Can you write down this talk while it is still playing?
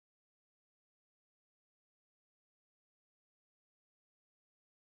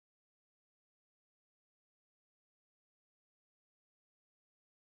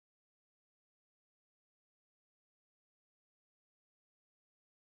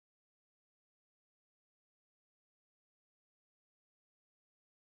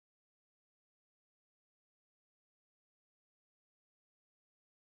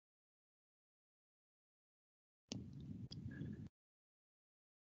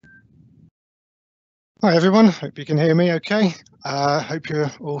Hi everyone, hope you can hear me okay. Hope you're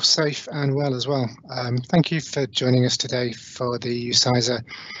all safe and well as well. Thank you for joining us today for the ucisa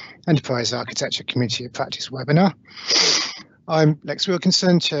Enterprise Architecture Community of Practice webinar. I'm Lex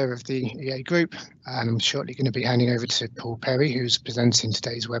Wilkinson, Chair of the EA Group, and I'm shortly going to be handing over to Paul Perry, who's presenting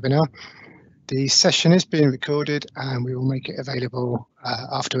today's webinar. The session is being recorded and we will make it available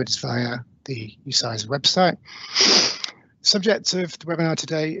afterwards via the ucisa website. Subject of the webinar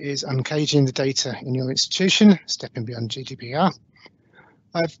today is uncaging the data in your institution, stepping beyond GDPR.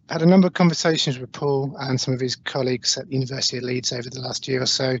 I've had a number of conversations with Paul and some of his colleagues at the University of Leeds over the last year or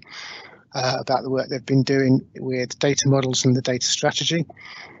so about the work they've been doing with data models and the data strategy.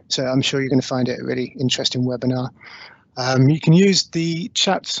 So I'm sure you're going to find it a really interesting webinar. You can use the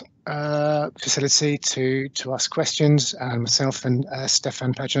chat facility to ask questions, and myself and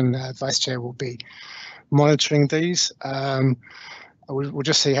Stefan Padron, Vice Chair, will be monitoring these. We'll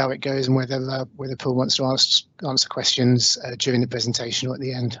just see how it goes and whether Paul wants to answer questions during the presentation or at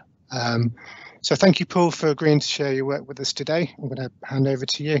the end. So thank you, Paul, for agreeing to share your work with us today. I'm going to hand over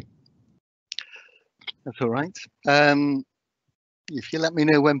to you. That's all right. If you let me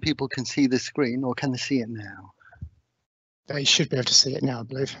know when people can see the screen, or can they see it now? They should be able to see it now, I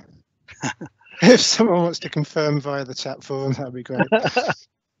believe. If someone wants to confirm via the chat forum, that would be great.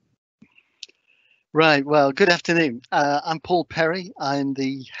 Right, well, good afternoon. I'm Paul Perry. I'm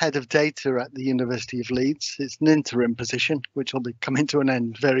the head of data at the University of Leeds. It's an interim position, which will be coming to an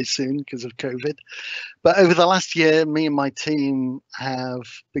end very soon because of COVID. But over the last year, me and my team have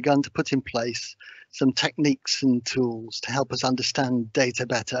begun to put in place some techniques and tools to help us understand data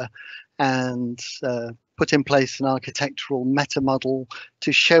better and put in place an architectural meta model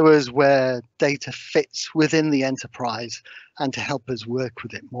to show us where data fits within the enterprise and to help us work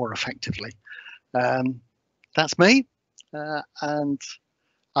with it more effectively. That's me, and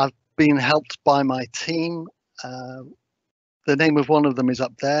I've been helped by my team. The name of one of them is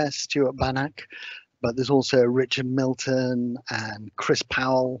up there, Stuart Bannock, but there's also Richard Milton and Chris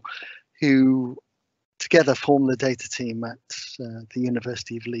Powell, who together form the data team at the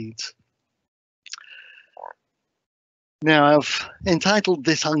University of Leeds. Now, I've entitled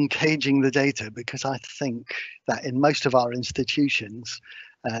this Uncaging the Data because I think that in most of our institutions,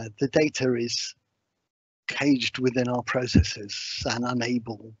 the data is caged within our processes and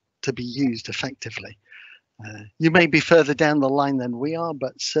unable to be used effectively. You may be further down the line than we are,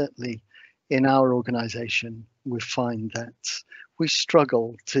 but certainly in our organization, we find that we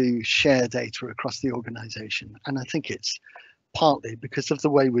struggle to share data across the organization. And I think it's partly because of the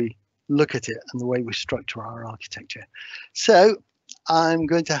way we look at it and the way we structure our architecture. So I'm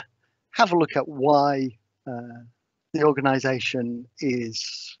going to have a look at why the organization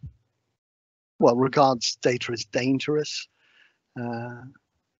is, well, regards data as dangerous.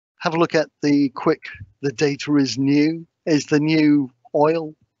 Have a look at the data is new, is the new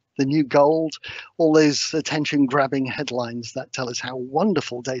oil, the new gold, all those attention grabbing headlines that tell us how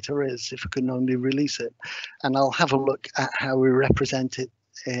wonderful data is if we can only release it. And I'll have a look at how we represent it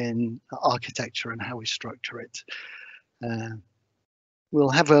in architecture and how we structure it. We'll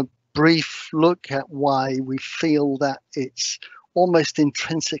have a brief look at why we feel that it's almost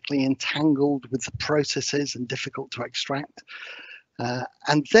intrinsically entangled with the processes and difficult to extract.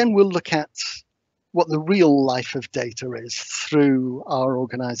 And then we'll look at what the real life of data is through our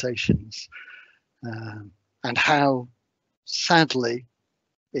organizations and how, sadly,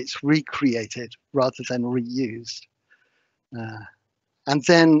 it's recreated rather than reused. And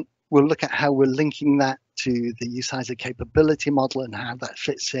then we'll look at how we're linking that to the ucisa capability model and how that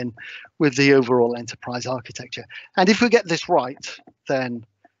fits in with the overall enterprise architecture. And if we get this right, then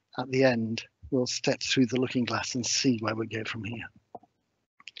at the end, we'll step through the looking glass and see where we go from here.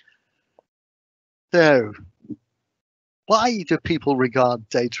 So, why do people regard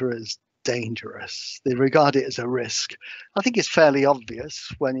data as dangerous? They regard it as a risk. I think it's fairly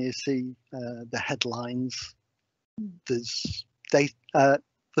obvious when you see the headlines. There's data.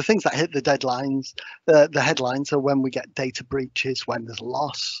 The things that hit the headlines are when we get data breaches, when there's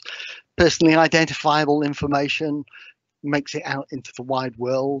loss, personally identifiable information makes it out into the wide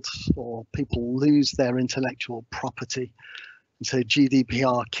world, or people lose their intellectual property. And so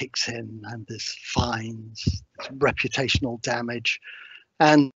GDPR kicks in and there's fines, reputational damage,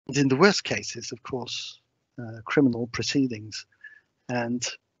 and in the worst cases, of course, criminal proceedings. And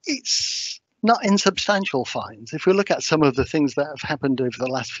it's not insubstantial fines. If we look at some of the things that have happened over the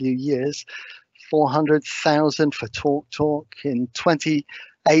last few years, 400,000 for TalkTalk. In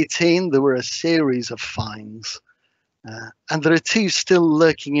 2018, there were a series of fines. And there are two still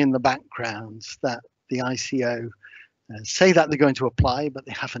lurking in the background that the ICO say that they're going to apply, but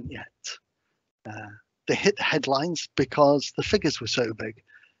they haven't yet. they hit the headlines because the figures were so big.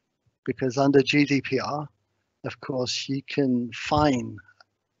 Because under GDPR, of course, you can fine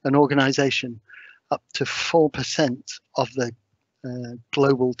an organization up to 4% of the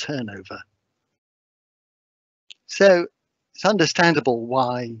global turnover. So it's understandable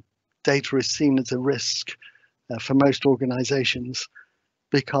why data is seen as a risk for most organizations,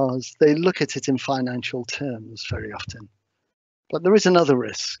 because they look at it in financial terms very often. But there is another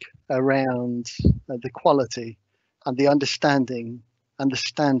risk around the quality and the understanding and the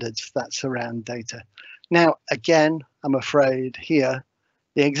standards that surround data. Now, again, I'm afraid here,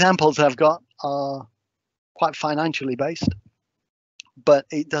 the examples I've got are quite financially based, but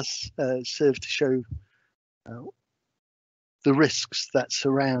it does serve to show the risks that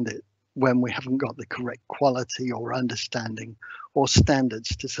surround it when we haven't got the correct quality or understanding or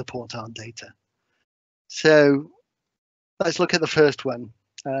standards to support our data. So let's look at the first one.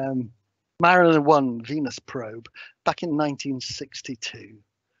 Mariner 1 Venus probe back in 1962.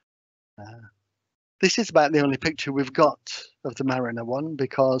 This is about the only picture we've got of the Mariner 1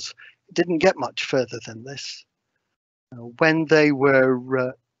 because it didn't get much further than this. When they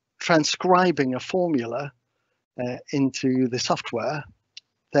were transcribing a formula into the software,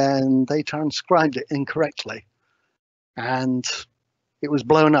 then they transcribed it incorrectly and it was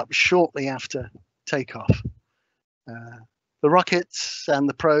blown up shortly after takeoff. The rockets and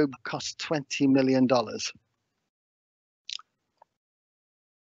the probe cost $20 million.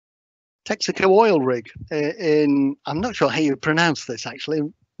 Texaco oil rig in, I'm not sure how you pronounce this actually,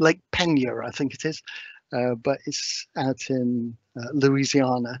 Lake Pena, I think it is, but it's out in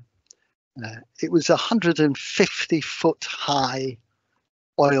Louisiana. It was a 150-foot high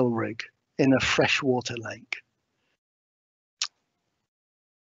oil rig in a freshwater lake.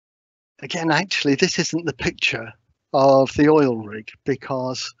 Again, actually, this isn't the picture of the oil rig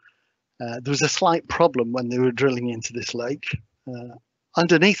because there was a slight problem when they were drilling into this lake.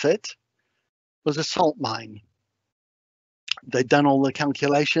 Underneath it was a salt mine. They'd done all the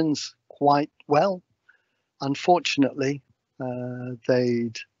calculations quite well. Unfortunately,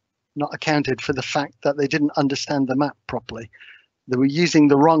 they'd not accounted for the fact that they didn't understand the map properly. They were using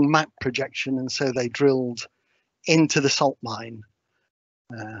the wrong map projection, and so they drilled into the salt mine.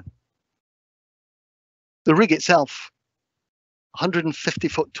 The rig itself, 150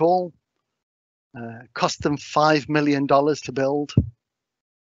 foot tall, cost them $5 million to build.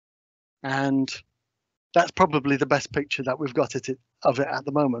 And that's probably the best picture that we've got of it at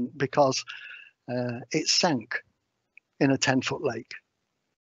the moment because it sank in a 10-foot lake.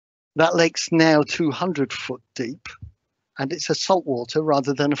 That lake's now 200 foot deep and it's a saltwater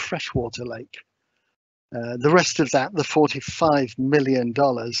rather than a freshwater lake. The rest of that, the $45 million,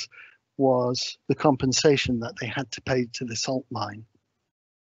 was the compensation that they had to pay to the salt mine.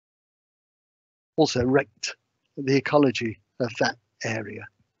 Also wrecked the ecology of that area.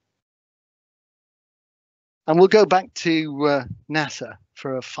 And we'll go back to NASA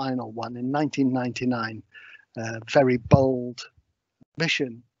for a final one in 1999. Very bold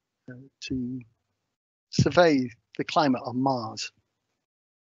mission to survey the climate on Mars.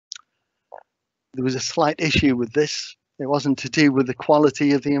 There was a slight issue with this. It wasn't to do with the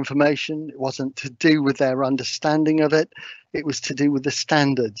quality of the information. It wasn't to do with their understanding of it. It was to do with the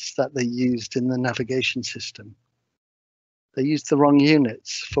standards that they used in the navigation system. They used the wrong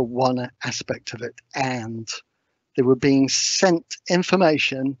units for one aspect of it, and they were being sent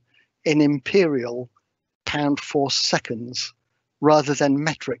information in imperial pound-force seconds rather than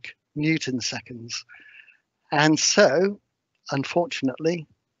metric Newton seconds. And so, unfortunately,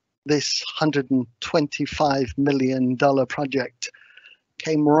 this $125 million project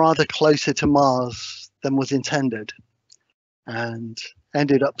came rather closer to Mars than was intended and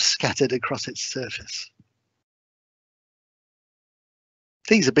ended up scattered across its surface.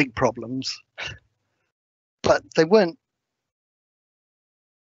 These are big problems, but they weren't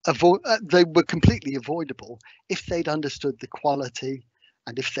they were completely avoidable if they'd understood the quality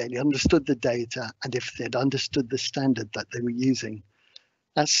and if they'd understood the data and if they'd understood the standard that they were using.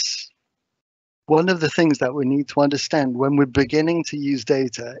 That's one of the things that we need to understand when we're beginning to use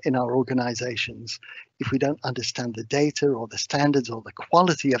data in our organizations. If we don't understand the data or the standards or the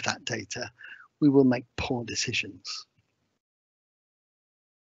quality of that data, we will make poor decisions.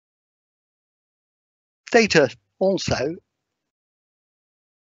 Data also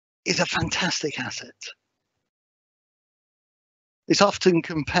is a fantastic asset. It's often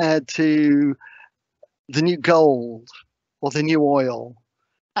compared to the new gold or the new oil,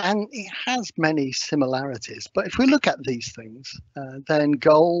 and it has many similarities. But if we look at these things, then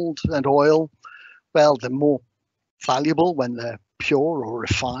gold and oil, well, they're more valuable when they're pure or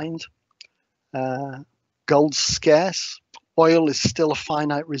refined. Gold's scarce. Oil is still a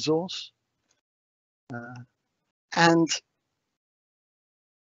finite resource. And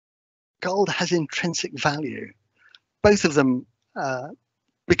gold has intrinsic value. Both of them,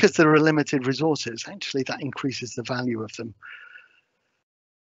 because there are limited resources, actually that increases the value of them.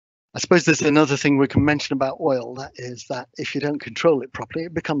 I suppose there's another thing we can mention about oil, that is that if you don't control it properly,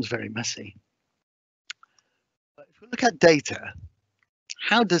 it becomes very messy. But if we look at data,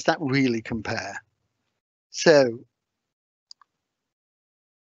 how does that really compare? So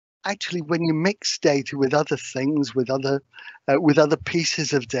actually, when you mix data with other things, with other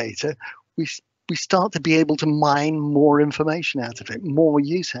pieces of data, we start to be able to mine more information out of it, more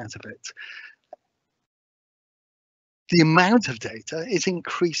use out of it. The amount of data is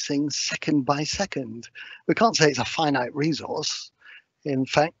increasing second by second. We can't say it's a finite resource. In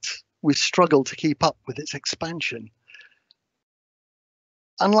fact, we struggle to keep up with its expansion.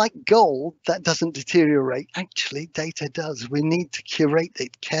 Unlike gold, that doesn't deteriorate. Actually, data does. We need to curate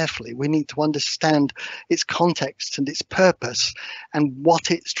it carefully. We need to understand its context and its purpose and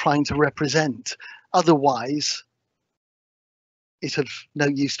what it's trying to represent. Otherwise, it's of no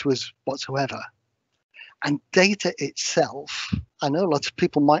use to us whatsoever. And data itself, I know lots of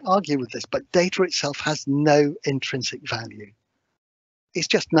people might argue with this, but data itself has no intrinsic value. It's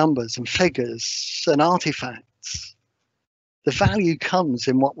just numbers and figures and artifacts. The value comes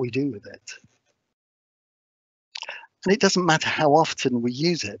in what we do with it. And it doesn't matter how often we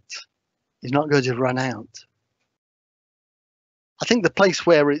use it, it's not going to run out. I think the place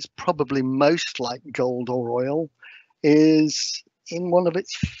where it's probably most like gold or oil is in one of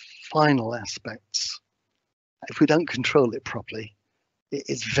its final aspects. If we don't control it properly, it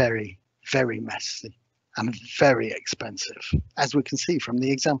is very, very messy and very expensive, as we can see from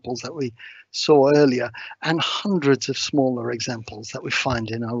the examples that we saw earlier and hundreds of smaller examples that we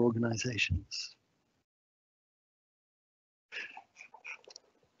find in our organizations.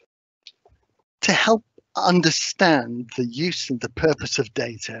 To help understand the use and the purpose of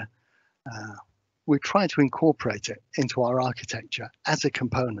data, we try to incorporate it into our architecture as a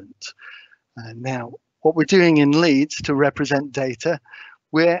component. Now, what we're doing in Leeds to represent data,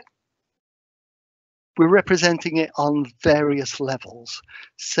 we're representing it on various levels.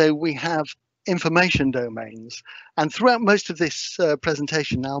 So we have information domains, and throughout most of this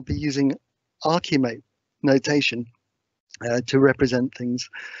presentation, I'll be using Archimate notation to represent things.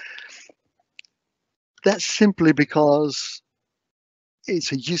 That's simply because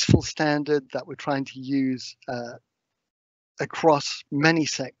it's a useful standard that we're trying to use across many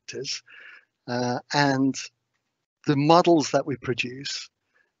sectors. And the models that we produce,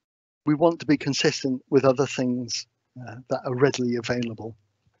 we want to be consistent with other things that are readily available.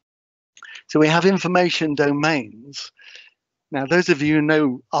 So we have information domains. Now, those of you who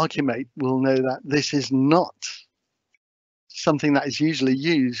know Archimate will know that this is not something that is usually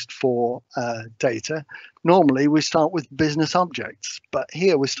used for data. Normally, we start with business objects, but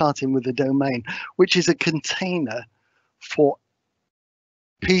here we're starting with a domain, which is a container for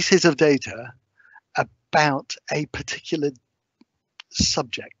pieces of data about a particular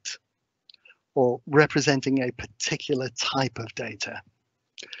subject or representing a particular type of data.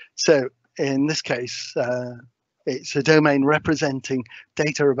 So in this case, it's a domain representing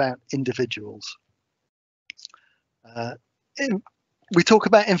data about individuals. We talk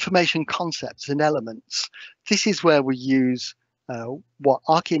about information concepts and elements. This is where we use what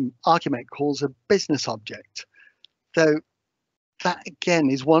Archimate calls a business object. Though that again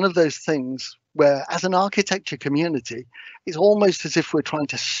is one of those things where, as an architecture community, it's almost as if we're trying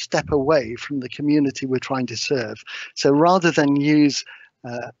to step away from the community we're trying to serve. So rather than use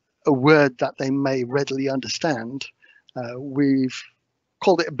a word that they may readily understand, we've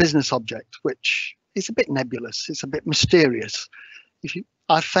called it a business object, which is a bit nebulous. It's a bit mysterious.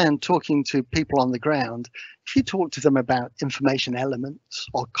 I've found talking to people on the ground, if you talk to them about information elements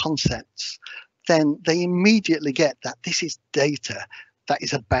or concepts, then they immediately get that this is data that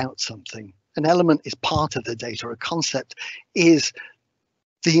is about something. An element is part of the data. A concept is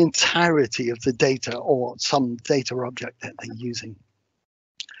the entirety of the data or some data object that they're using.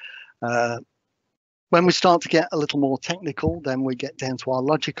 When we start to get a little more technical, then we get down to our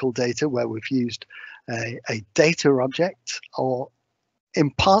logical data, where we've used a data object, or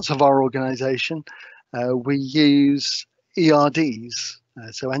in parts of our organization, we use ERDs,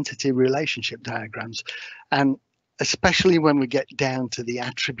 so entity relationship diagrams. And especially when we get down to the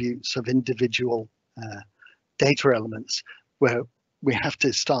attributes of individual data elements, where we have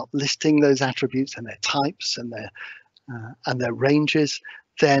to start listing those attributes and their types and their ranges,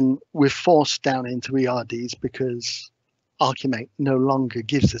 then we're forced down into ERDs because Archimate no longer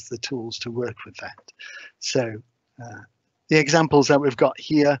gives us the tools to work with that. So the examples that we've got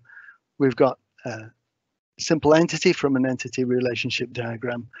here, we've got a simple entity from an entity relationship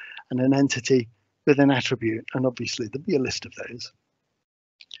diagram and an entity with an attribute, and obviously there'll be a list of those.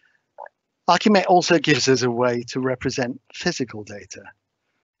 Archimate also gives us a way to represent physical data.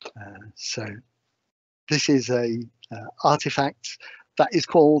 So this is a artifact that is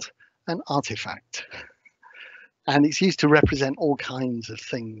called an artifact. And it's used to represent all kinds of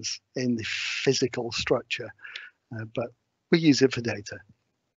things in the physical structure, but we use it for data.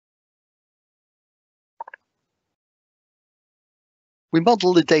 We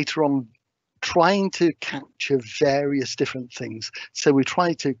model the data on trying to capture various different things. So we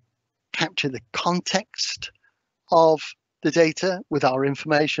try to capture the context of the data with our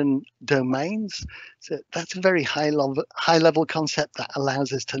information domains. So that's a very high level concept that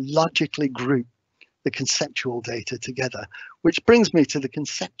allows us to logically group the conceptual data together, which brings me to the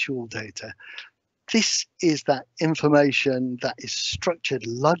conceptual data. This is that information that is structured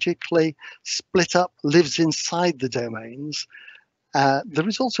logically, split up, lives inside the domains. There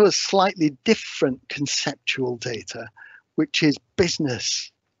is also a slightly different conceptual data, which is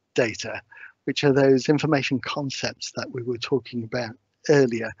business data, which are those information concepts that we were talking about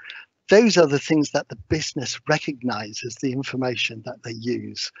earlier. Those are the things that the business recognizes as the information that they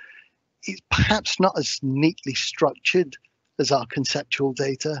use. It's perhaps not as neatly structured as our conceptual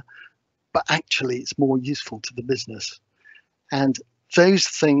data, but actually it's more useful to the business. And those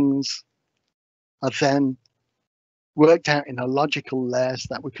things are then worked out in a logical layer so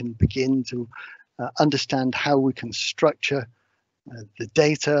that we can begin to understand how we can structure the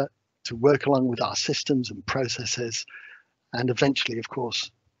data to work along with our systems and processes. And eventually, of course,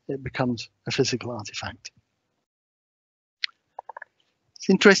 it becomes a physical artifact. It's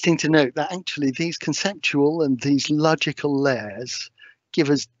interesting to note that actually these conceptual and these logical layers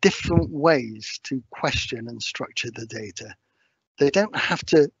give us different ways to question and structure the data. They don't have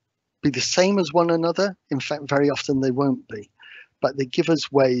to be the same as one another. In fact, very often they won't be, but they give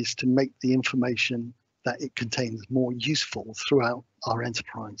us ways to make the information that it contains more useful throughout our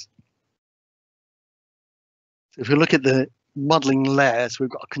enterprise. So if we look at the modeling layers,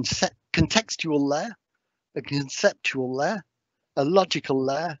 we've got a contextual layer, a conceptual layer, a logical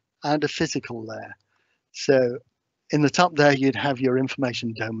layer, and a physical layer. So in the top there, you'd have your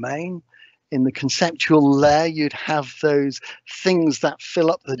information domain. In the conceptual layer, you'd have those things that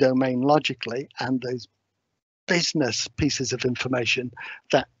fill up the domain logically, and those business pieces of information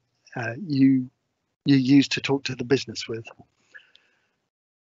that you use to talk to the business with.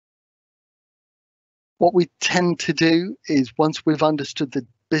 What we tend to do is once we've understood the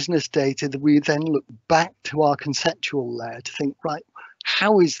business data, that we then look back to our conceptual layer to think, right,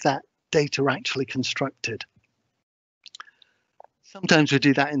 how is that data actually constructed? Sometimes we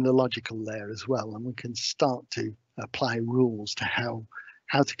do that in the logical layer as well, and we can start to apply rules to how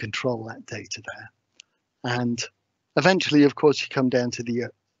to control that data there. And eventually, of course, you come down to the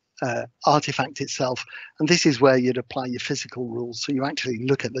artifact itself, and this is where you'd apply your physical rules. So you actually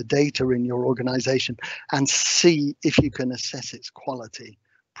look at the data in your organization and see if you can assess its quality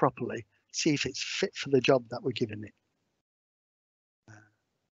properly, see if it's fit for the job that we're giving it.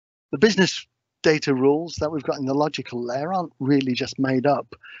 The business data rules that we've got in the logical layer aren't really just made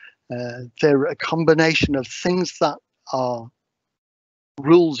up. They're a combination of things that are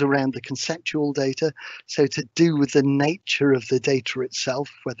rules around the conceptual data, so to do with the nature of the data itself,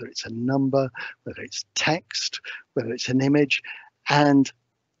 whether it's a number, whether it's text, whether it's an image, and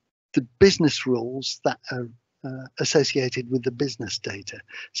the business rules that are associated with the business data,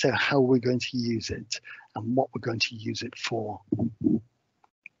 so how we're going to use it and what we're going to use it for.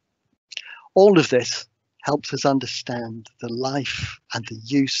 All of this helps us understand the life and the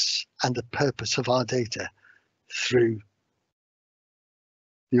use and the purpose of our data through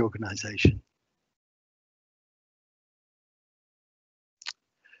the organization.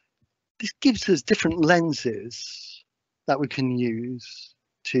 This gives us different lenses that we can use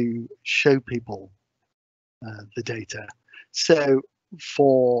to show people the data. So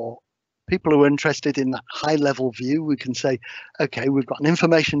for people who are interested in that high level view, we can say, okay, we've got an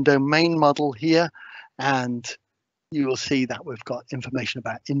information domain model here, and you will see that we've got information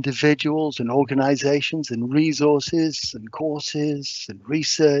about individuals and organizations and resources and courses and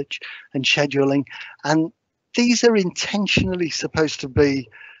research and scheduling. And these are intentionally supposed to be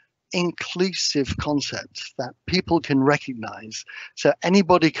inclusive concepts that people can recognize. So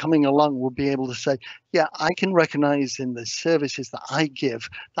anybody coming along will be able to say, yeah, I can recognize in the services that I give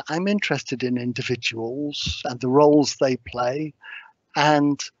that I'm interested in individuals and the roles they play.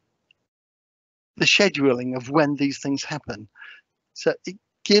 And the scheduling of when these things happen. So it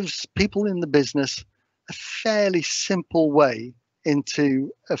gives people in the business a fairly simple way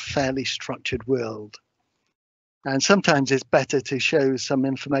into a fairly structured world. And sometimes it's better to show some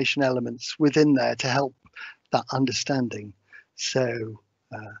information elements within there to help that understanding. So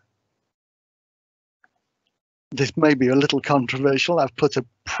this may be a little controversial. I've put a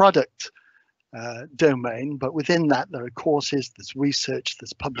product domain, but within that there are courses, there's research,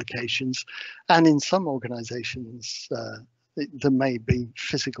 there's publications, and in some organizations there may be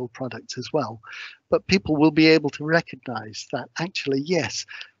physical products as well. But people will be able to recognize that actually, yes,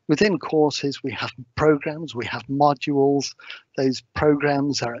 within courses we have programs, we have modules. Those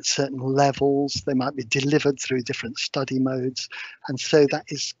programs are at certain levels. They might be delivered through different study modes. And so that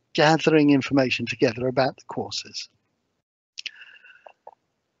is gathering information together about the courses.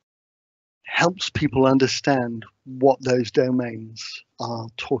 Helps people understand what those domains are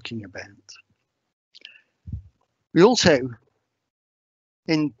talking about. We also,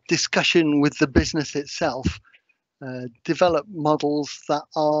 in discussion with the business itself, develop models that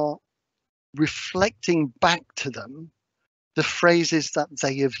are reflecting back to them the phrases that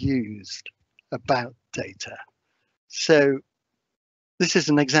they have used about data. So this is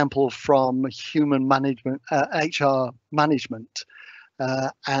an example from human management, HR management,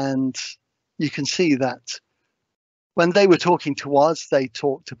 and you can see that when they were talking to us, they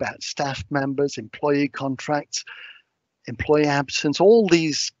talked about staff members, employee contracts, employee absence, all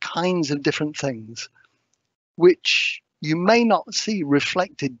these kinds of different things, which you may not see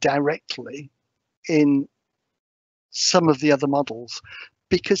reflected directly in some of the other models,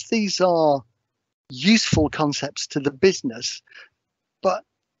 because these are useful concepts to the business, but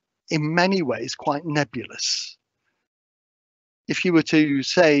in many ways quite nebulous. If you were to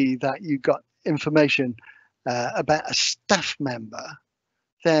say that you got information about a staff member,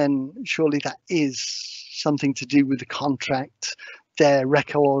 then surely that is something to do with the contract, their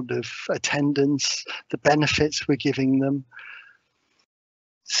record of attendance, the benefits we're giving them.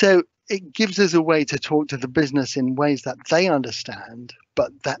 So it gives us a way to talk to the business in ways that they understand,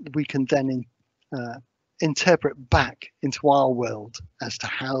 but that we can then interpret back into our world as to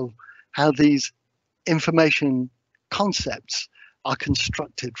how these information concepts are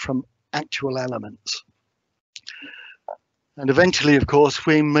constructed from actual elements. And eventually, of course,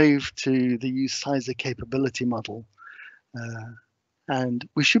 we move to the ucisa capability model. And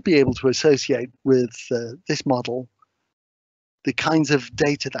we should be able to associate with this model the kinds of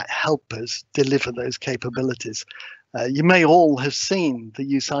data that help us deliver those capabilities. You may all have seen the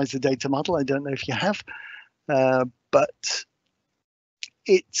ucisa data model. I don't know if you have, but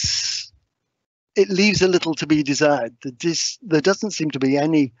it leaves a little to be desired. There doesn't seem to be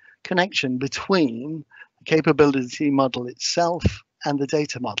any connection between the capability model itself and the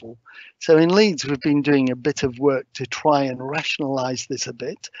data model. So in Leeds, we've been doing a bit of work to try and rationalize this a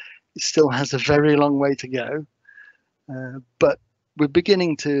bit. It still has a very long way to go, but we're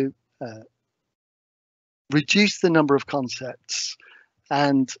beginning to reduce the number of concepts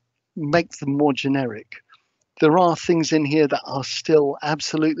and make them more generic. There are things in here that are still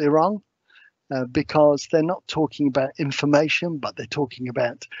absolutely wrong, because they're not talking about information, but they're talking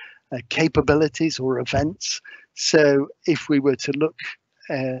about capabilities or events. So if we were to look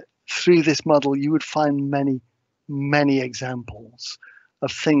through this model, you would find many, many examples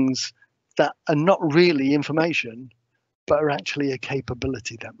of things that are not really information, but are actually a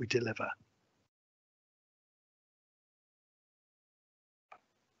capability that we deliver.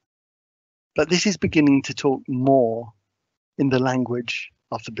 But this is beginning to talk more in the language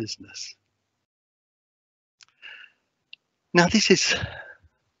of the business. Now, this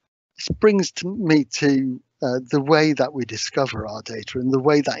brings me to the way that we discover our data and the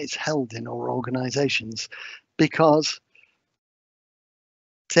way that it's held in our organizations, because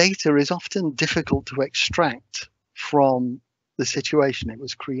data is often difficult to extract from the situation it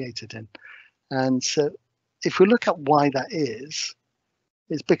was created in. And so if we look at why that is,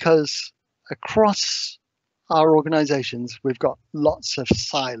 it's because across our organizations, we've got lots of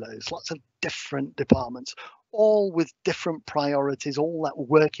silos, lots of different departments, all with different priorities, all that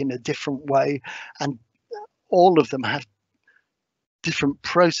work in a different way, and all of them have different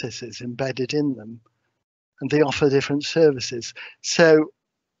processes embedded in them, and they offer different services. So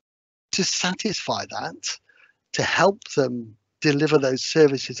to satisfy that, to help them deliver those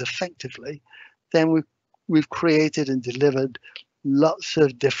services effectively, then we've created and delivered lots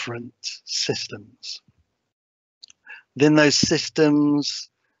of different systems. Within those systems,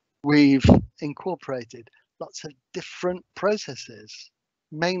 we've incorporated lots of different processes,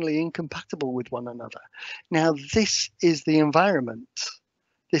 mainly incompatible with one another. Now, this is the environment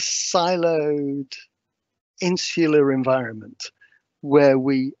this siloed, insular environment where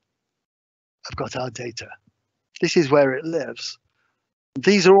we have got our data. This is where it lives.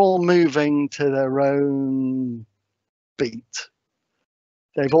 These are all moving to their own beat.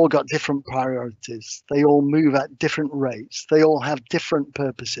 They've all got different priorities. They all move at different rates. They all have different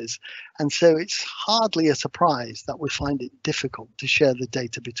purposes. And so it's hardly a surprise that we find it difficult to share the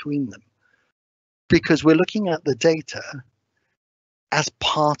data between them, because we're looking at the data as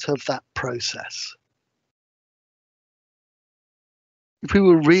part of that process. If we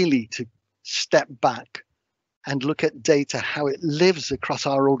were really to step back and look at data, how it lives across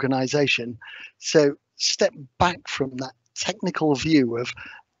our organization, so step back from that technical view of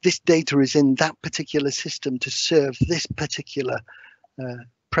this data is in that particular system to serve this particular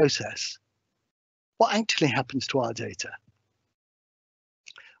process. What actually happens to our data?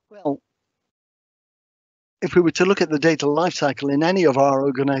 Well, if we were to look at the data lifecycle in any of our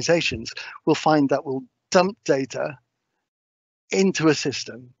organizations, we'll find that we'll dump data into a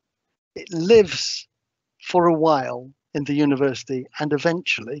system. It lives for a while in the university, and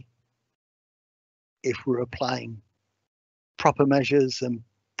eventually, if we're applying proper measures and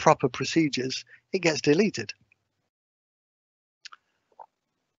proper procedures, it gets deleted.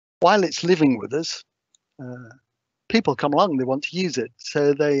 While it's living with us, people come along, they want to use it,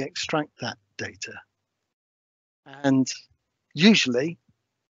 so they extract that data. And usually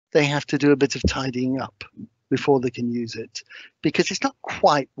they have to do a bit of tidying up before they can use it, because it's not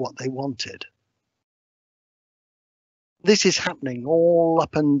quite what they wanted. This is happening all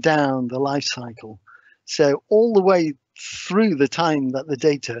up and down the life cycle. So all the way through the time that the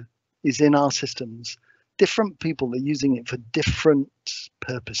data is in our systems, different people are using it for different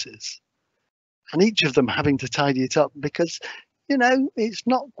purposes. And each of them having to tidy it up because, you know, it's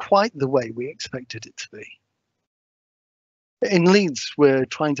not quite the way we expected it to be. In Leeds, we're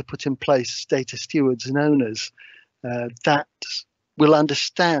trying to put in place data stewards and owners that will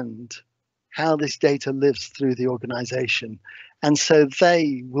understand how this data lives through the organization. And so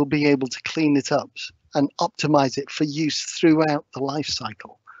they will be able to clean it up and optimize it for use throughout the life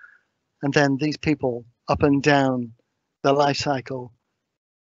cycle. And then these people up and down the life cycle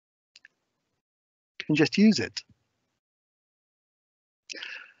can just use it.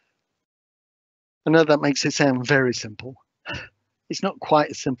 I know that makes it sound very simple. It's not quite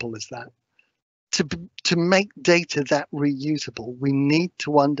as simple as that. To make data that reusable, we need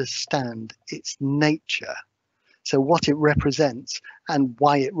to understand its nature. So what it represents and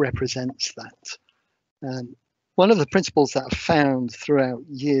why it represents that. And one of the principles that I've found throughout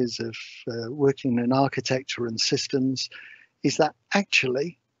years of working in architecture and systems is that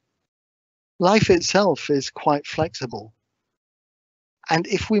actually life itself is quite flexible. And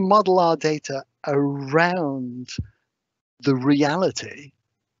if we model our data around the reality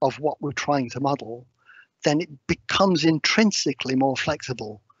of what we're trying to model, then it becomes intrinsically more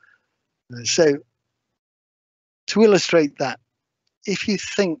flexible. So to illustrate that, if you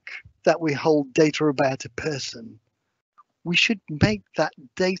think that we hold data about a person, we should make that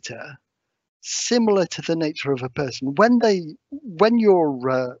data similar to the nature of a person. When you're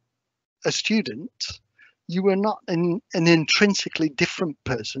a student, you are not an intrinsically different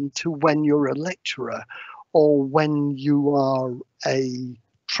person to when you're a lecturer, or when you are a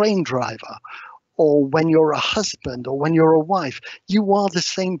train driver, or when you're a husband, or when you're a wife. You are the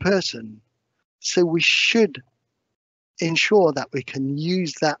same person. So we should ensure that we can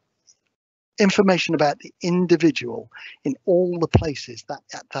use that information about the individual in all the places that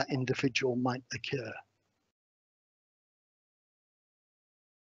that individual might occur.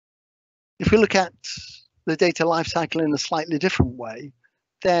 If we look at the data lifecycle in a slightly different way,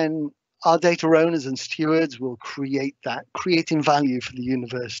 then our data owners and stewards will create that, creating value for the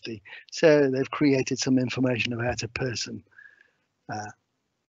university. So they've created some information about a person.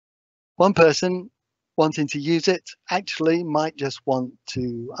 One person wanting to use it actually might just want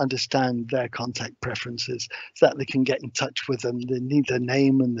to understand their contact preferences so that they can get in touch with them. They need their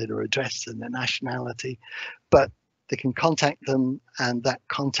name and their address and their nationality, but they can contact them and that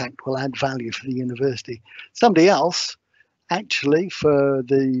contact will add value for the university. Somebody else, actually, for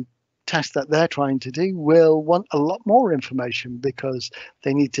the task that they're trying to do, will want a lot more information because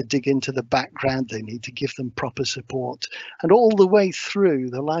they need to dig into the background, they need to give them proper support. And all the way through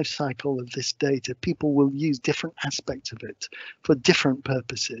the life cycle of this data, people will use different aspects of it for different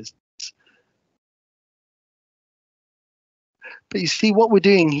purposes. But you see, what we're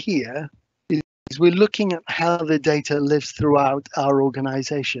doing here is we're looking at how the data lives throughout our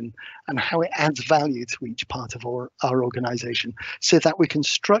organization and how it adds value to each part of our organization so that we can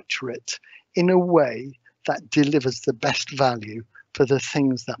structure it in a way that delivers the best value for the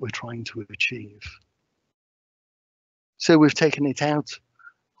things that we're trying to achieve. So we've taken it out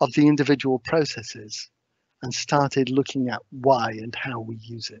of the individual processes and started looking at why and how we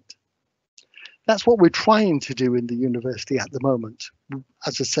use it. That's what we're trying to do in the university at the moment.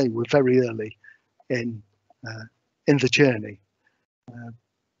 As I say, we're very early in the journey,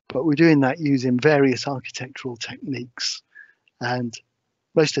 but we're doing that using various architectural techniques and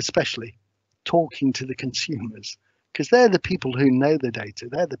most especially talking to the consumers, because they're the people who know the data,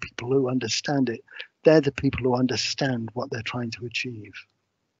 they're the people who understand it, they're the people who understand what they're trying to achieve.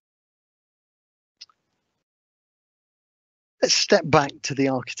 Let's step back to the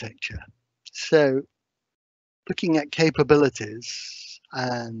architecture. So looking at capabilities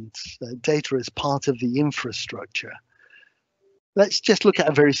and data as part of the infrastructure, let's just look at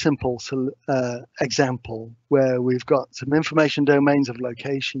a very simple example where we've got some information domains of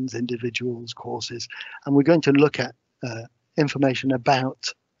locations, individuals, courses, and we're going to look at information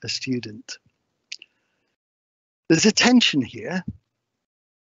about a student. There's a tension here.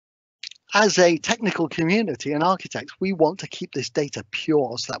 As a technical community and architects, we want to keep this data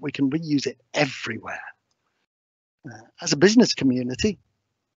pure so that we can reuse it everywhere. As a business community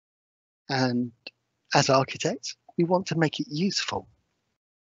and as architects, we want to make it useful.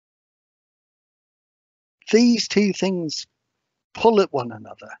 These two things pull at one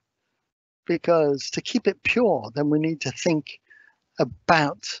another, because to keep it pure, then we need to think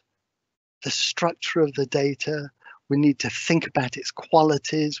about the structure of the data. We need to think about its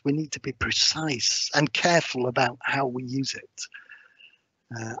qualities. We need to be precise and careful about how we use it.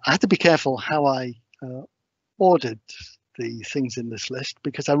 I had to be careful how I ordered the things in this list,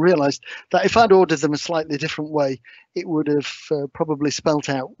 because I realized that if I'd ordered them a slightly different way, it would have probably spelt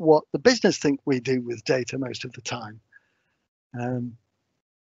out what the business think we do with data most of the time.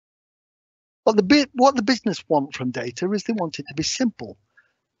 What the business want from data is they want it to be simple.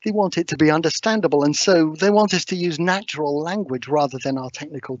 They want it to be understandable, and so they want us to use natural language rather than our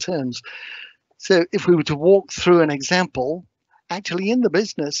technical terms. So if we were to walk through an example, actually in the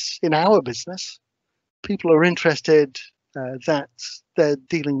business, in our business, people are interested that they're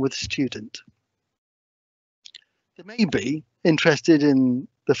dealing with a student. They may be interested in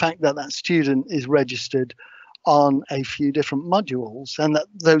the fact that that student is registered on a few different modules and that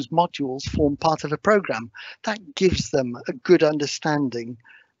those modules form part of a program. That gives them a good understanding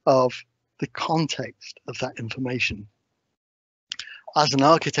of the context of that information. As an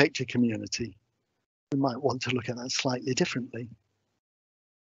architecture community, we might want to look at that slightly differently.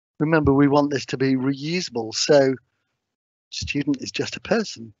 Remember, we want this to be reusable, so student is just a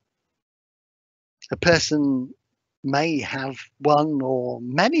person. A person may have one or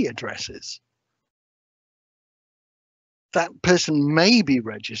many addresses. That person may be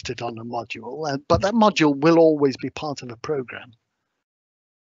registered on a module, but that module will always be part of a program.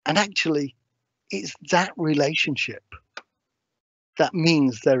 And actually, it's that relationship that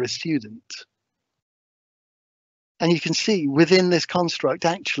means they're a student. And you can see within this construct,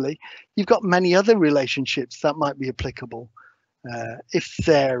 actually, you've got many other relationships that might be applicable. If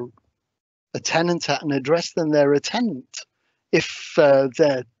they're a tenant at an address, then they're a tenant. If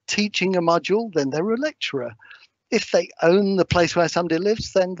they're teaching a module, then they're a lecturer. If they own the place where somebody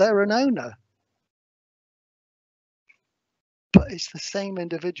lives, then they're an owner. But it's the same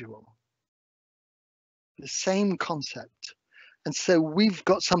individual, the same concept. And so we've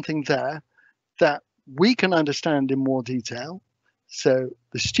got something there that we can understand in more detail. So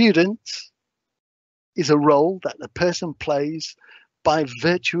the student is a role that the person plays by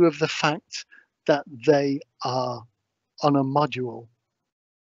virtue of the fact that they are on a module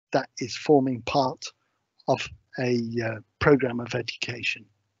that is forming part of a program of education.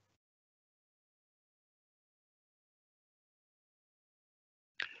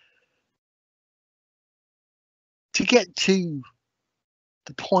 To get to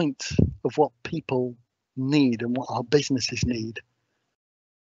the point of what people need and what our businesses need,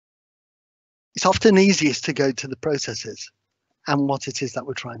 it's often easiest to go to the processes and what it is that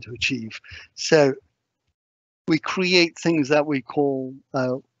we're trying to achieve. So we create things that we call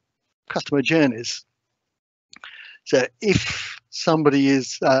customer journeys. So if somebody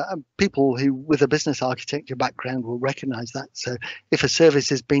is, people who with a business architecture background will recognize that. So if a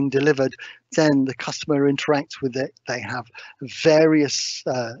service is being delivered, then the customer interacts with it. They have various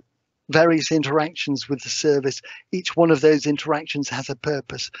interactions with the service. Each one of those interactions has a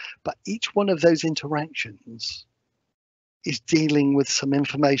purpose, but each one of those interactions is dealing with some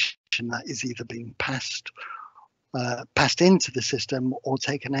information that is either being passed into the system or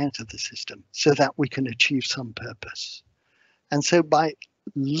taken out of the system so that we can achieve some purpose. And so by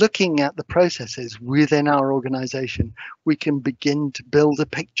looking at the processes within our organization, we can begin to build a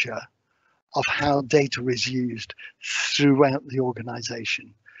picture of how data is used throughout the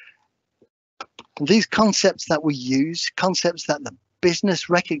organization. And these concepts that we use, concepts that the business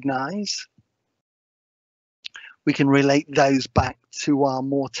recognize, we can relate those back to our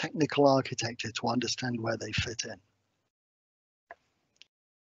more technical architecture to understand where they fit in.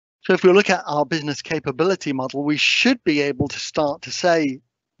 So if we look at our business capability model, we should be able to start to say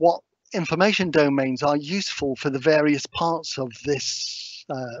what information domains are useful for the various parts of this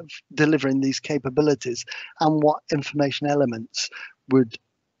delivering these capabilities, and what information elements would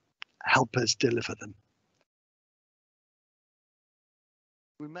help us deliver them.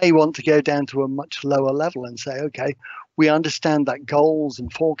 We may want to go down to a much lower level and say, okay, we understand that goals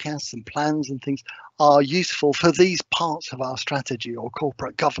and forecasts and plans and things are useful for these parts of our strategy or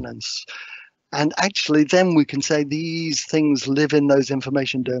corporate governance. And actually, then we can say these things live in those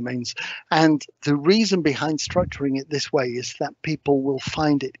information domains. And the reason behind structuring it this way is that people will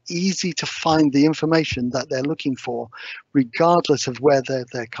find it easy to find the information that they're looking for, regardless of whether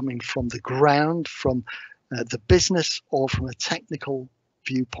they're coming from the ground, from the business, or from a technical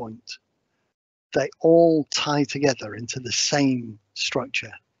viewpoint. They all tie together into the same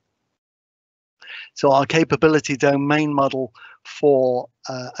structure. So our capability domain model for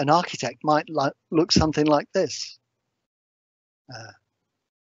an architect might look something like this.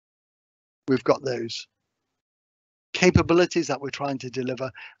 We've got those capabilities that we're trying to deliver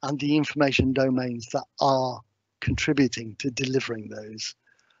and the information domains that are contributing to delivering those.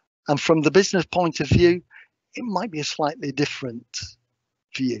 And from the business point of view, it might be a slightly different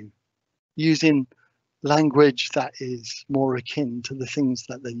view, using language that is more akin to the things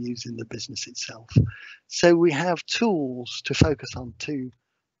that they use in the business itself. So we have tools to focus on two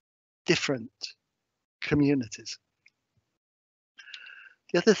different communities.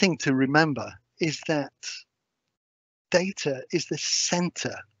 The other thing to remember is that data is the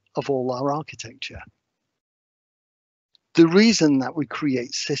center of all our architecture. The reason that we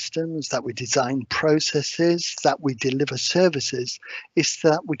create systems, that we design processes, that we deliver services is so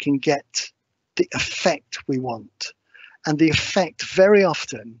that we can get the effect we want. And the effect very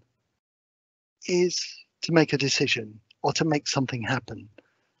often is to make a decision or to make something happen.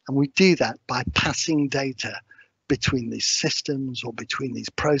 And we do that by passing data between these systems or between these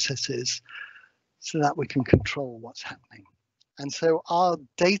processes so that we can control what's happening. And so our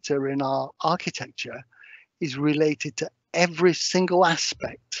data in our architecture is related to every single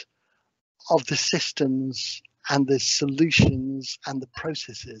aspect of the systems and the solutions and the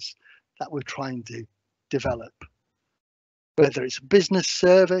processes that we're trying to develop. Whether it's a business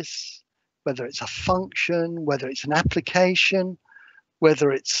service, whether it's a function, whether it's an application,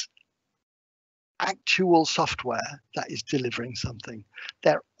 whether it's actual software that is delivering something,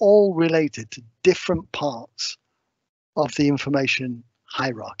 they're all related to different parts of the information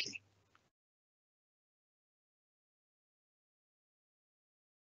hierarchy.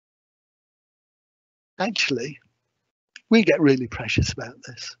 Actually, we get really precious about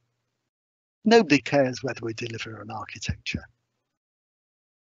this. Nobody cares whether we deliver an architecture.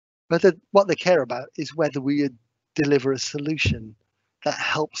 What they care about is whether we deliver a solution that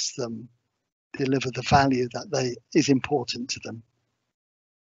helps them deliver the value that is important to them.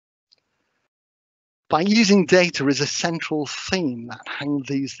 By using data as a central theme that hangs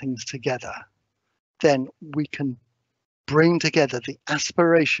these things together, then we can bring together the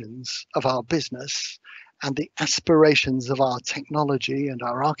aspirations of our business and the aspirations of our technology and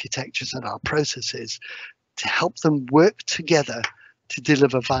our architectures and our processes to help them work together to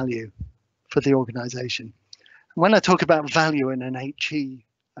deliver value for the organization. When I talk about value in an HE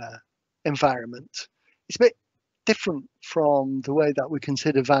environment, it's a bit different from the way that we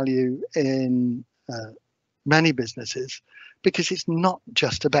consider value in many businesses, because it's not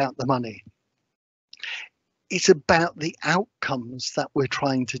just about the money. It's about the outcomes that we're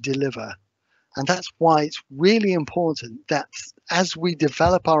trying to deliver. And that's why it's really important that as we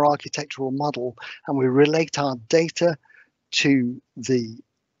develop our architectural model and we relate our data to the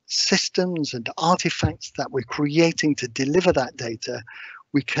systems and artifacts that we're creating to deliver that data,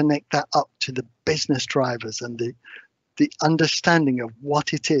 we connect that up to the business drivers and the understanding of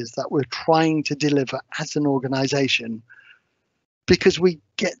what it is that we're trying to deliver as an organization, because we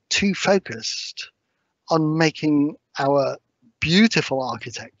get too focused on making our beautiful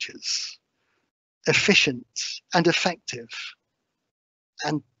architectures efficient and effective.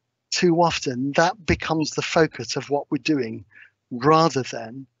 And too often that becomes the focus of what we're doing, rather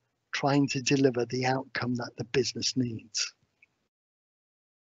than trying to deliver the outcome that the business needs.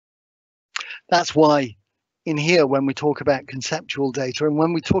 That's why in here when we talk about conceptual data and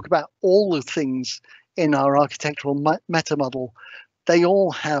when we talk about all the things in our architectural meta model, they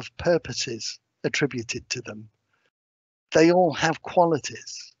all have purposes attributed to them. They all have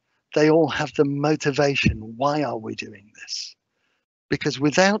qualities. They all have the motivation. Why are we doing this? Because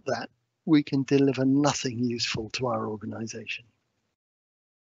without that, we can deliver nothing useful to our organization.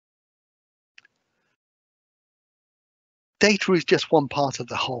 Data is just one part of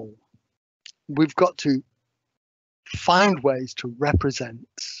the whole. We've got to find ways to represent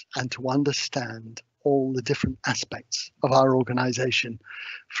and to understand all the different aspects of our organization,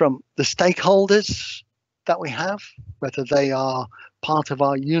 from the stakeholders that we have, whether they are part of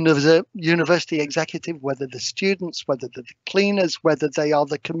our university executive, whether the students, whether the cleaners, whether they are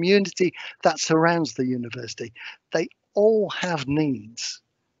the community that surrounds the university. They all have needs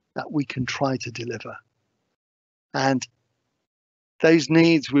that we can try to deliver. And those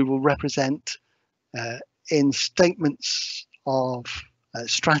needs we will represent in statements of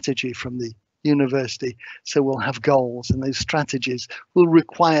strategy from the university. So we'll have goals, and those strategies will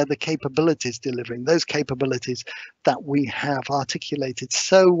require the capabilities delivering, those capabilities that we have articulated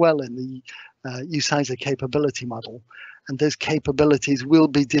so well in the ucisa capability model. And those capabilities will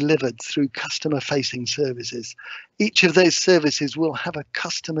be delivered through customer-facing services. Each of those services will have a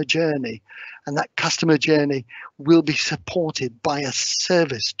customer journey, and that customer journey will be supported by a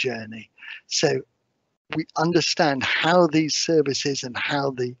service journey. So we understand how these services and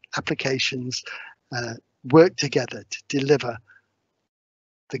how the applications work together to deliver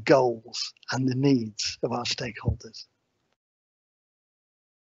the goals and the needs of our stakeholders.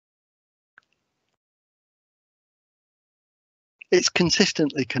 It's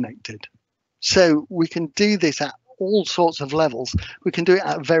consistently connected. So we can do this at all sorts of levels. We can do it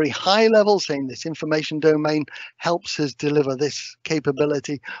at very high levels, saying this information domain helps us deliver this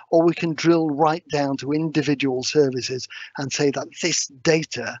capability, or we can drill right down to individual services and say that this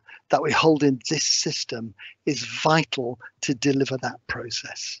data that we hold in this system is vital to deliver that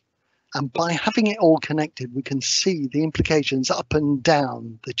process. And by having it all connected, we can see the implications up and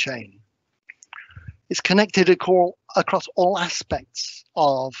down the chain. It's connected across all aspects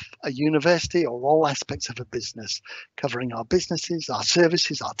of a university or all aspects of a business, covering our businesses, our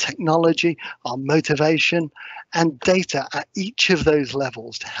services, our technology, our motivation, and data at each of those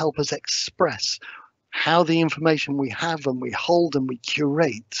levels to help us express how the information we have and we hold and we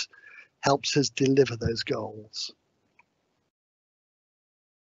curate helps us deliver those goals.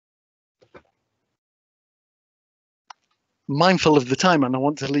 Mindful of the time, and I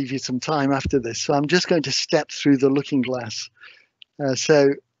want to leave you some time after this, so I'm just going to step through the looking glass.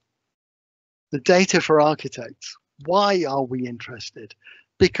 So the data for architects, why are we interested?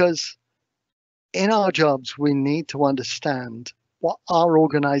 Because in our jobs we need to understand what our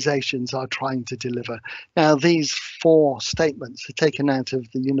organizations are trying to deliver. Now, these 4 statements are taken out of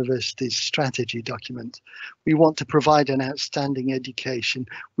the university's strategy document. We want to provide an outstanding education.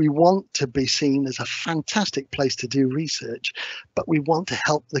 We want to be seen as a fantastic place to do research, but we want to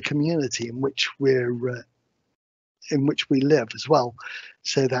help the community in which we live as well,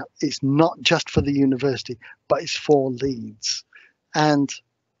 so that it's not just for the university, but it's for Leeds. And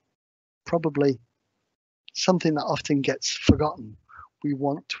probably something that often gets forgotten. We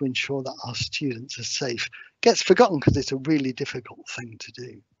want to ensure that our students are safe. Gets forgotten because it's a really difficult thing to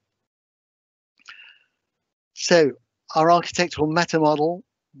do. So our architectural meta model,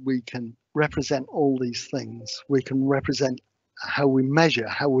 we can represent all these things. We can represent how we measure,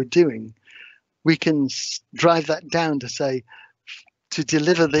 how we're doing. We can drive that down to say, to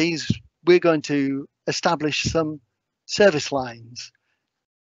deliver these, we're going to establish some service lines.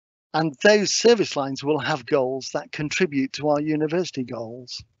 And those service lines will have goals that contribute to our university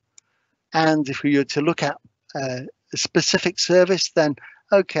goals. And if we were to look at a specific service, then,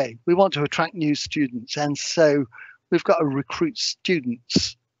 okay, we want to attract new students. And so we've got a recruit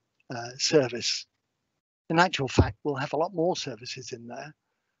students service. In actual fact, we'll have a lot more services in there,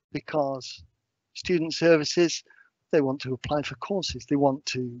 because student services, they want to apply for courses. They want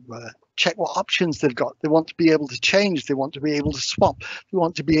to check what options they've got. They want to be able to change. They want to be able to swap. They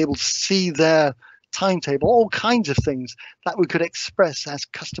want to be able to see their timetable, all kinds of things that we could express as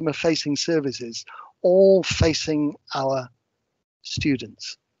customer-facing services, all facing our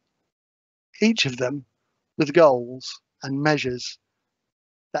students. Each of them with goals and measures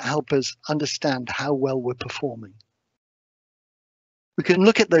that help us understand how well we're performing. We can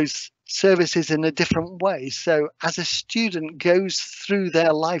look at those services in a different way. So as a student goes through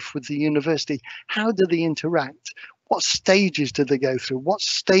their life with the university, how do they interact? What stages do they go through? What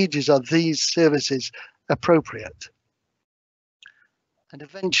stages are these services appropriate? And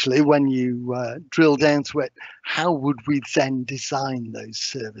eventually, when you drill down to it, how would we then design those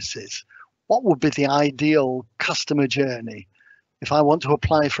services? What would be the ideal customer journey? If I want to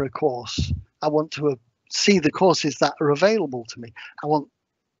apply for a course, I want to see the courses that are available to me. I want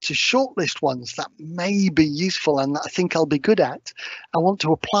to shortlist ones that may be useful and that I think I'll be good at. I want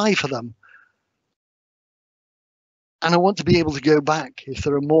to apply for them. And I want to be able to go back if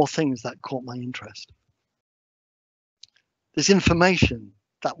there are more things that caught my interest. There's information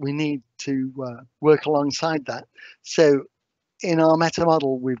that we need to work alongside that. So in our meta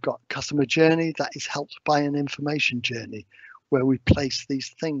model, we've got customer journey that is helped by an information journey, where we place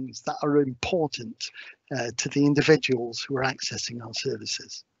these things that are important to the individuals who are accessing our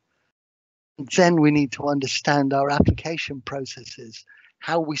services. Then we need to understand our application processes,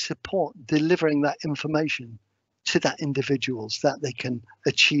 how we support delivering that information to that individuals that they can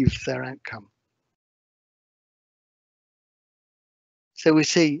achieve their outcome. So we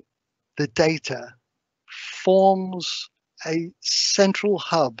see the data forms a central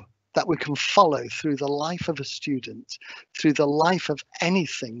hub that we can follow through the life of a student, through the life of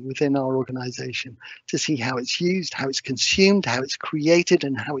anything within our organization, to see how it's used, how it's consumed, how it's created,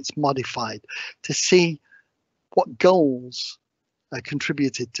 and how it's modified, to see what goals are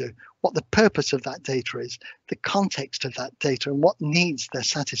contributed to, what the purpose of that data is, the context of that data, and what needs they're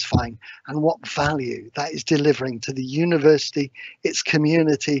satisfying, and what value that is delivering to the university, its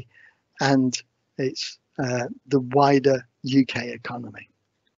community, and its the wider UK economy.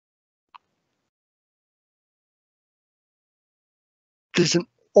 There's an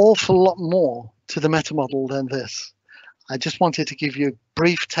awful lot more to the meta model than this. I just wanted to give you a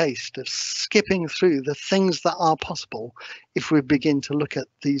brief taste of skipping through the things that are possible if we begin to look at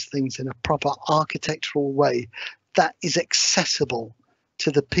these things in a proper architectural way that is accessible to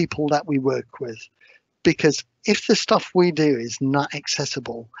the people that we work with. Because if the stuff we do is not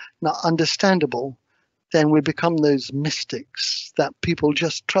accessible, not understandable, then we become those mystics that people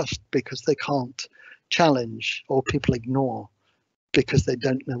just trust because they can't challenge, or people ignore because they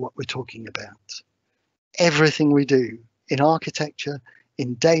don't know what we're talking about. Everything we do in architecture,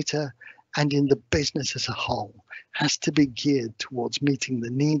 in data, and in the business as a whole has to be geared towards meeting the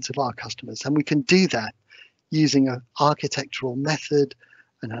needs of our customers. And we can do that using an architectural method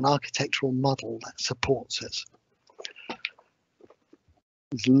and an architectural model that supports us.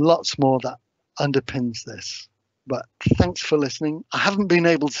 There's lots more that underpins this, but thanks for listening. I haven't been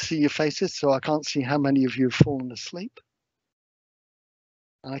able to see your faces, so I can't see how many of you have fallen asleep.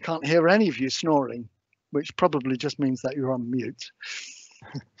 And I can't hear any of you snoring, which probably just means that you're on mute.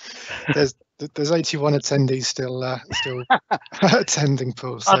 There's 81 attendees still attending,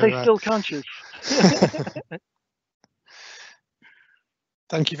 Paul. So, are they still conscious?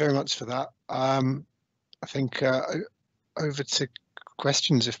 Thank you very much for that. I think over to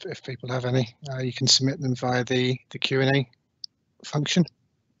questions if people have any. You can submit them via the Q&A function.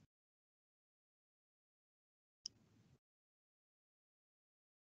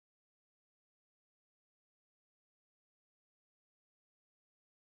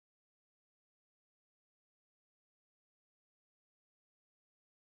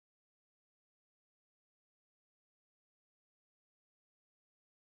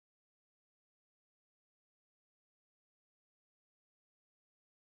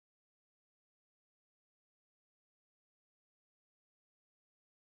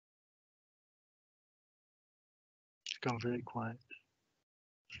 It's gone very quiet.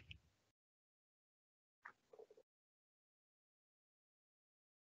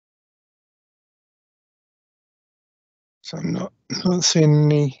 So I'm not seeing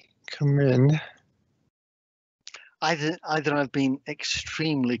any come in. Either I've been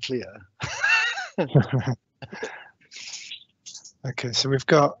extremely clear. Okay, so we've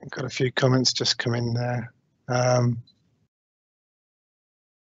got a few comments just come in there.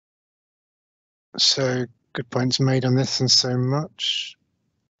 So good points made on this, and so much.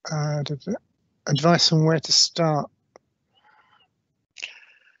 Advice on where to start.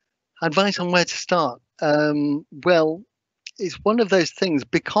 Advice on where to start. Well, it's one of those things,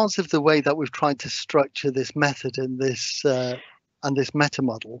 because of the way that we've tried to structure this method and this meta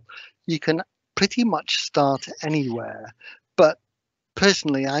model, you can pretty much start anywhere. But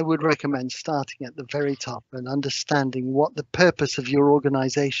personally, I would recommend starting at the very top and understanding what the purpose of your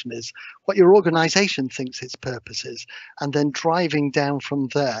organization is, what your organization thinks its purpose is, and then driving down from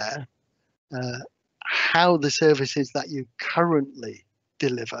there how the services that you currently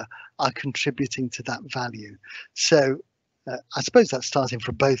deliver are contributing to that value. So I suppose that's starting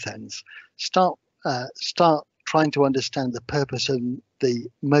from both ends. Start trying to understand the purpose and the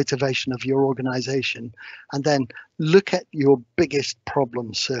motivation of your organization, and then look at your biggest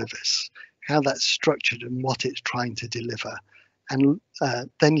problem service, how that's structured and what it's trying to deliver. And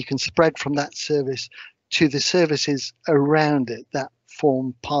then you can spread from that service to the services around it that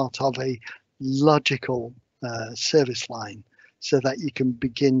form part of a logical service line, so that you can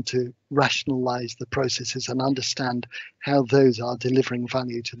begin to rationalize the processes and understand how those are delivering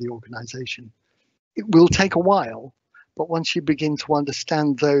value to the organization. It will take a while, but once you begin to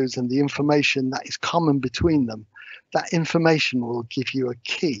understand those and the information that is common between them, that information will give you a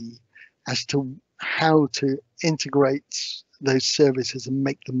key as to how to integrate those services and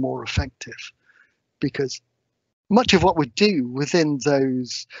make them more effective. Because much of what we do within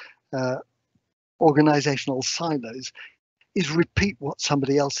those organizational silos is repeat what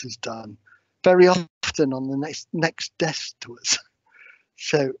somebody else has done, very often on the next desk to us.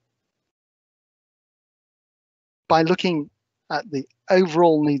 So by looking at the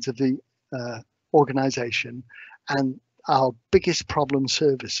overall needs of the organization and our biggest problem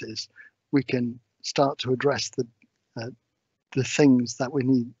services, we can start to address the things that we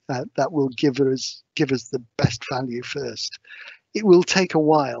need that will give us the best value first. It will take a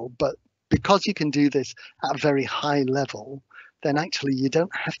while, but because you can do this at a very high level, then actually you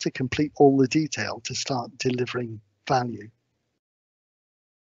don't have to complete all the detail to start delivering value.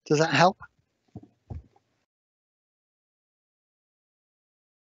 Does that help?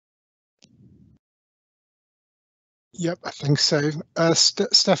 Yep, I think so.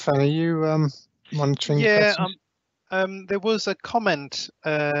 Stefan, are you monitoring the Yeah, question? there was a comment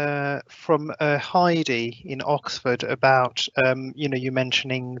from Heidi in Oxford about, you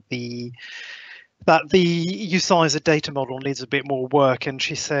mentioning that the ucisa data model needs a bit more work, and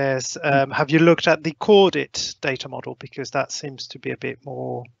she says, have you looked at the Cordit data model, because that seems to be a bit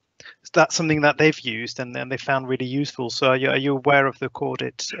more, that's something that they've used and then they found really useful. So are you aware of the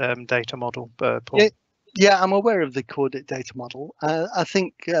Cordit data model, Paul? Yeah, I'm aware of the Cordit data model. I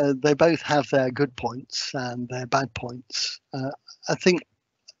think they both have their good points and their bad points. I think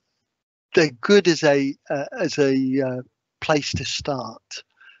they're good as a place to start,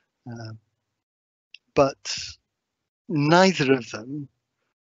 but neither of them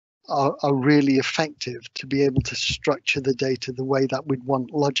are really effective to be able to structure the data the way that we'd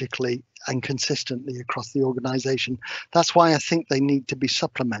want logically and consistently across the organization. That's why I think they need to be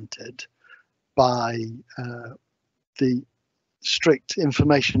supplemented by the strict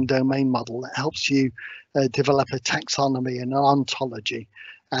information domain model that helps you develop a taxonomy and an ontology.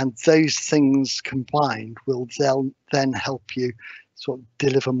 And those things combined will then help you sort of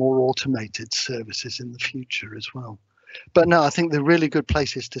deliver more automated services in the future as well. But no, I think they're really good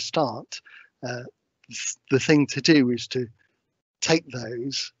places to start. The thing to do is to take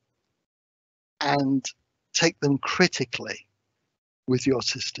those and take them critically with your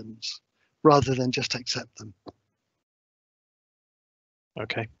systems rather than just accept them.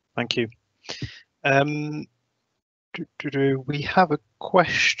 Okay, thank you. We have a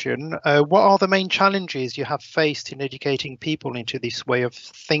question. What are the main challenges you have faced in educating people into this way of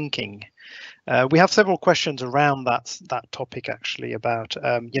thinking? We have several questions around that topic, actually, about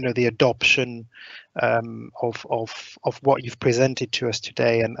the adoption of what you've presented to us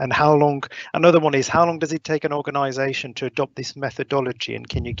today, and how long. Another one is, how long does it take an organization to adopt this methodology, and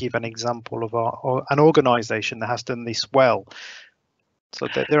can you give an example of an organization that has done this well? So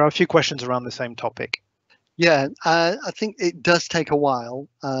there are a few questions around the same topic. Yeah, I think it does take a while,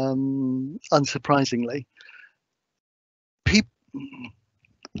 unsurprisingly.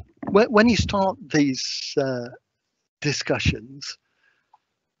 When you start these discussions,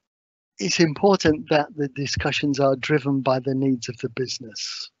 it's important that the discussions are driven by the needs of the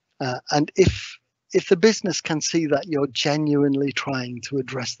business. And if the business can see that you're genuinely trying to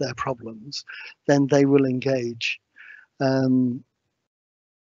address their problems, then they will engage. I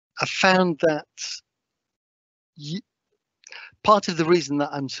found that part of the reason that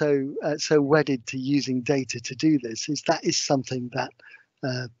I'm so wedded to using data to do this is that is something that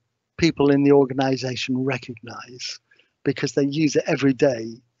people in the organization recognize, because they use it every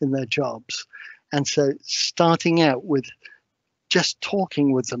day in their jobs. And so starting out with just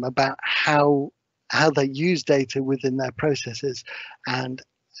talking with them about how they use data within their processes and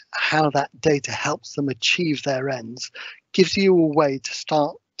how that data helps them achieve their ends gives you a way to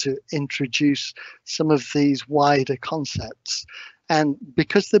start to introduce some of these wider concepts. And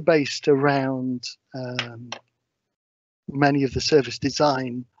because they're based around many of the service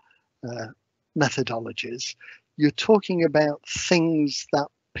design methodologies, you're talking about things that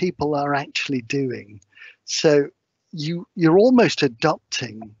people are actually doing. So you're almost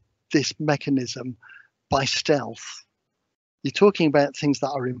adopting this mechanism by stealth. You're talking about things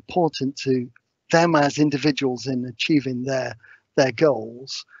that are important to them as individuals in achieving their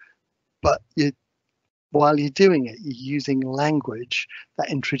goals, but while you're doing it, you're using language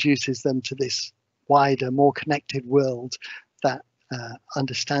that introduces them to this wider, more connected world that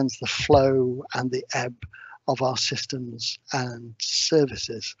understands the flow and the ebb of our systems and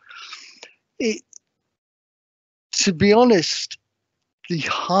services. To be honest, the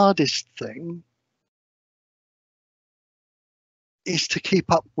hardest thing is to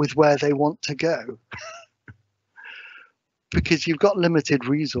keep up with where they want to go because you've got limited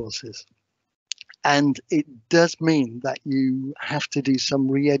resources. And it does mean that you have to do some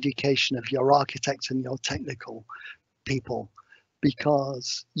re-education of your architects and your technical people,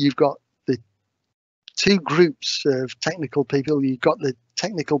 because you've got the two groups of technical people. You've got the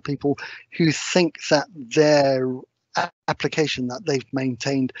technical people who think that their application that they've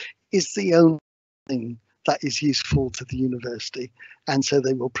maintained is the only thing that is useful to the university, and so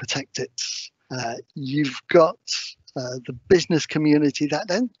they will protect it. You've got the business community that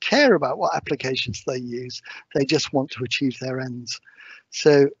don't care about what applications they use. They just want to achieve their ends.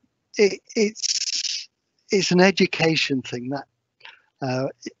 So it's an education thing that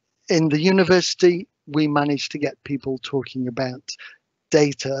in the university, we managed to get people talking about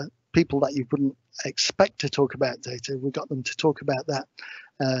data, people that you wouldn't expect to talk about data. We got them to talk about that.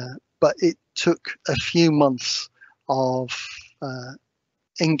 But it took a few months of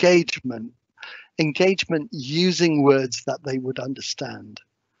engagement using words that they would understand.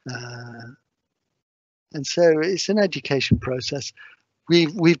 And so it's an education process.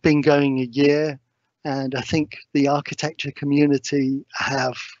 We've been going a year, and I think the architecture community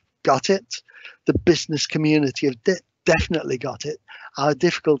have got it. The business community have definitely got it. Our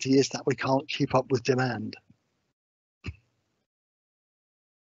difficulty is that we can't keep up with demand.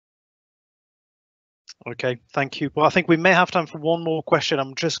 Okay, thank you. Well, I think we may have time for one more question.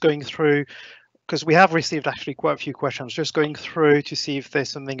 I'm just going through, because we have received actually quite a few questions, just going through to see if there's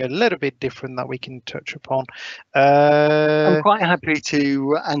something a little bit different that we can touch upon. I'm quite happy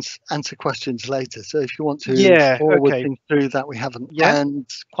to answer questions later. So if you want to forward things through that we haven't, and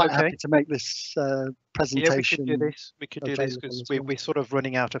quite happy to make this presentation. Yeah, we could do this because we're sort of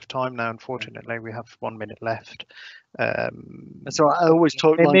running out of time now. Unfortunately, we have 1 minute left. So I always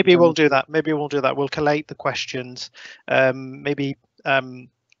talk. Maybe we'll do that. We'll collate the questions. Maybe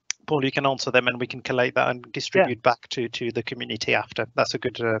Paul, you can answer them, and we can collate that and distribute back to the community after. That's a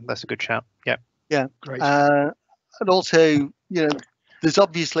good shout. Yeah. Yeah. Great. And also, there's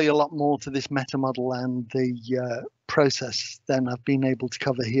obviously a lot more to this meta model and the process than I've been able to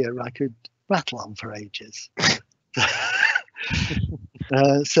cover here. I could rattle on for ages.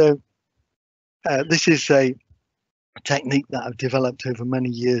 So this is a technique that I've developed over many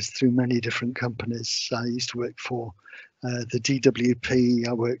years through many different companies. I used to work for the DWP,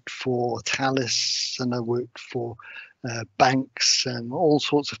 I worked for Thales, and I worked for banks and all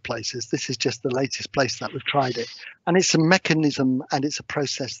sorts of places. This is just the latest place that we've tried it. And it's a mechanism and it's a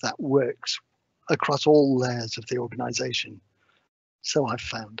process that works across all layers of the organization. So I've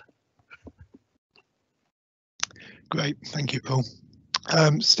found. Great, thank you, Paul.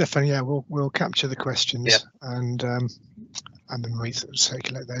 Stefan, yeah, we'll capture the questions and then we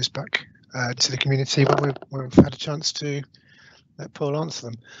circulate those back to the community, but we've had a chance to let Paul answer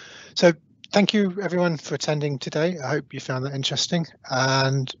them. So thank you everyone for attending today. I hope you found that interesting.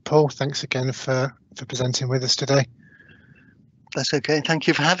 And Paul, thanks again for presenting with us today. That's okay. Thank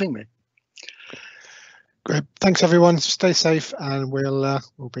you for having me. Great. Thanks everyone. Stay safe, and we'll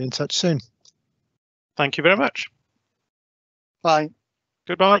be in touch soon. Thank you very much. Bye.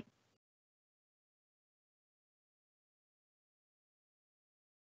 Goodbye.